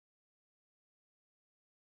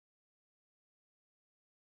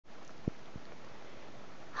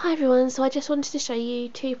Hi everyone, so I just wanted to show you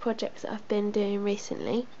two projects that I've been doing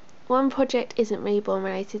recently. One project isn't reborn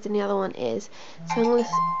related and the other one is. So I'm going to...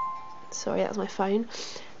 Sorry, that was my phone.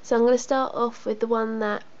 So I'm going to start off with the one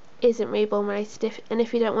that isn't reborn related, and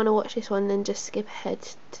if you don't want to watch this one then just skip ahead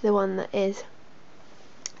to the one that is.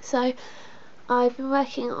 So I've been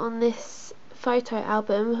working on this photo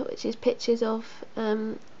album which is pictures of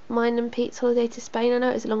mine and Pete's holiday to Spain. I know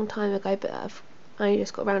it was a long time ago but I've only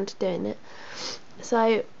just got around to doing it.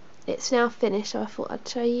 So it's now finished, so I thought I'd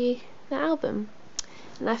show you the album.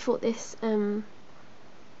 And I thought this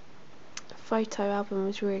photo album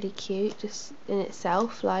was really cute just in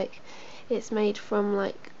itself. Like, it's made from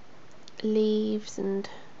like leaves and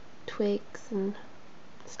twigs and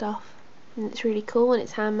stuff, and it's really cool and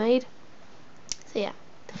it's handmade. So yeah,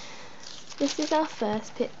 this is our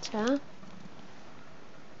first picture.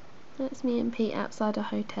 That's me and Pete outside a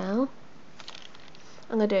hotel.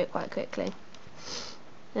 I'm going to do it quite quickly.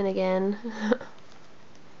 And again,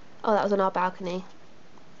 oh, that was on our balcony.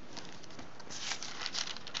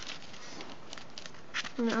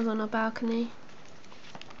 And that was on our balcony.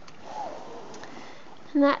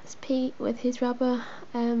 And that's Pete with his rubber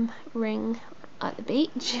ring at the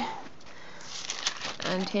beach.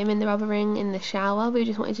 And him in the rubber ring in the shower. We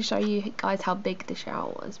just wanted to show you guys how big the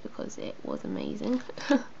shower was because it was amazing.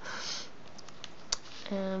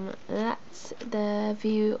 That's the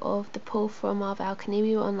view of the pool from our balcony.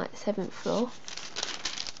 We were on like the 7th floor.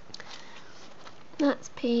 That's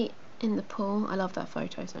Pete in the pool. I love that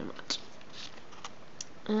photo so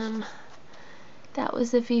much. That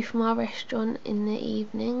was the view from our restaurant in the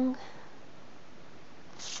evening.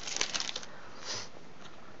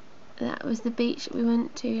 That was the beach that we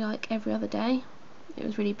went to like every other day. It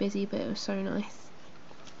was really busy but it was so nice.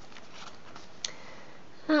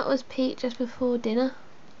 That was Pete just before dinner.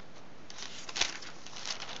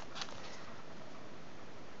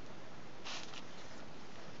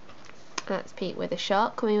 That's Pete with a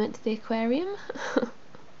shark when we went to the aquarium.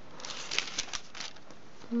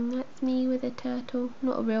 And that's me with a turtle.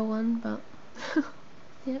 Not a real one, but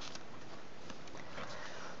yep.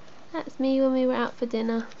 That's me when we were out for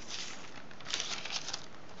dinner.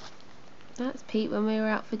 That's Pete when we were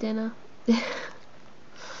out for dinner.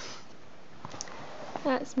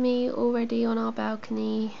 That's me already on our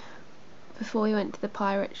balcony before we went to the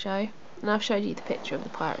pirate show. And I've showed you the picture of the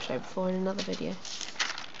pirate show before in another video.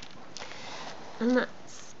 And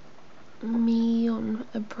that's me on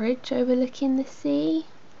a bridge overlooking the sea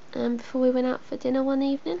before we went out for dinner one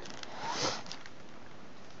evening.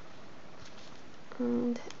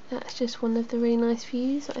 And that's just one of the really nice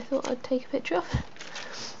views that I thought I'd take a picture of.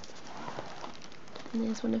 And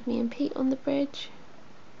there's one of me and Pete on the bridge.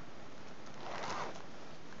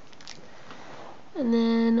 And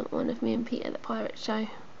then one of me and Pete at the pirate show.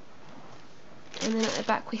 And then at the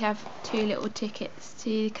back we have two little tickets to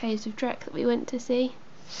the Caves of Drek that we went to see.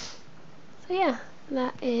 So yeah,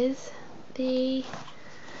 that is the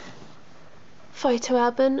photo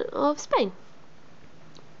album of Spain.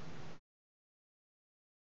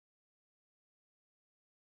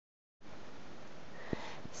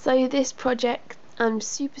 So this project I'm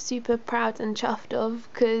super proud and chuffed of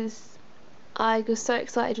because I was so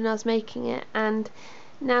excited when I was making it, and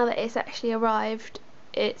now that it's actually arrived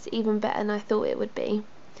it's even better than I thought it would be.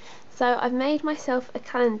 So I've made myself a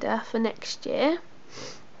calendar for next year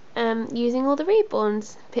using all the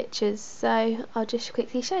reborns pictures, so I'll just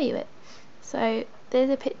quickly show you it. So there's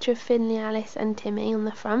a picture of Finley, Alice and Timmy on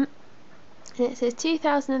the front, and it says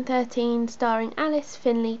 2013 starring Alice,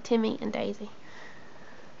 Finley, Timmy and Daisy.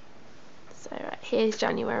 So right, here's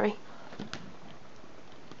January.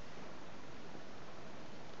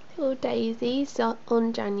 Little daisies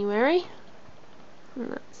on January,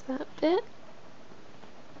 and that's that bit.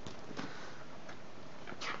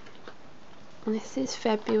 And this is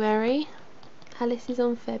February. Alice is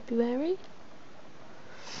on February.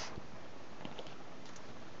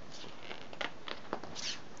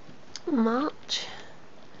 March.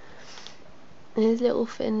 There's little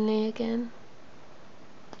Finley again.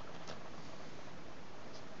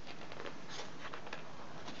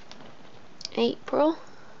 April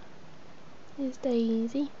is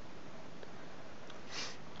Daisy.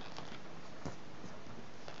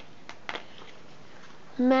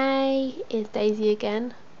 May is Daisy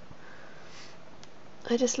again.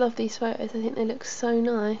 I just love these photos, I think they look so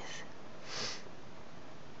nice.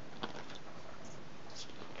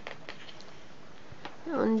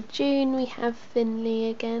 On June we have Finley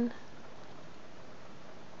again.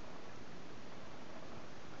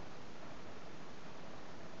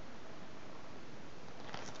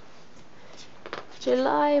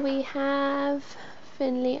 July we have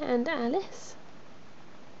Finley and Alice.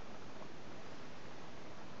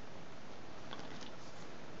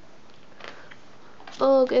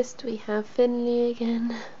 August we have Finley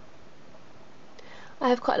again. I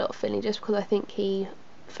have quite a lot of Finley just because I think he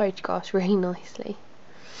photographs really nicely.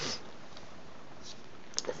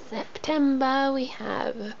 September we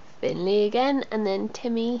have Finley again, and then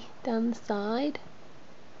Timmy down the side.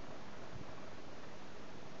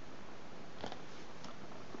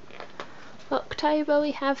 October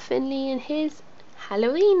we have Finley in his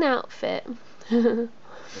Halloween outfit.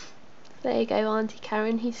 There you go, Auntie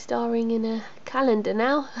Karen, he's starring in a calendar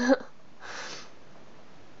now.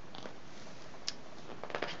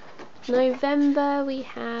 November we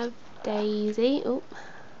have Daisy. Oh.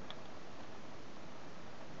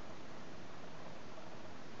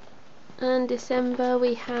 And December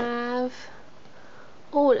we have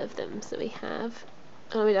all of them. So we have,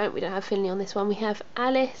 oh we don't have Finley on this one. We have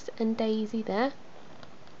Alice and Daisy there.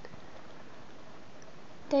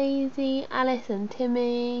 Daisy, Alice and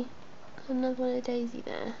Timmy. Another one of Daisy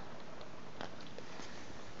there.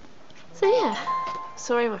 So yeah,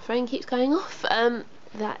 sorry my phone keeps going off.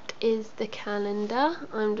 That is the calendar.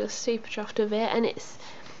 I'm just super chuffed with it, and it's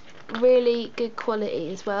really good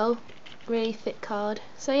quality as well, really thick card.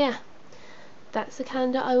 So yeah, that's the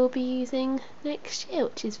calendar I will be using next year,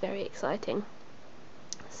 which is very exciting.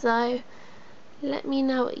 So let me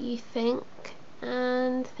know what you think,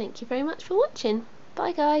 and thank you very much for watching.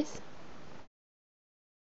 Bye guys.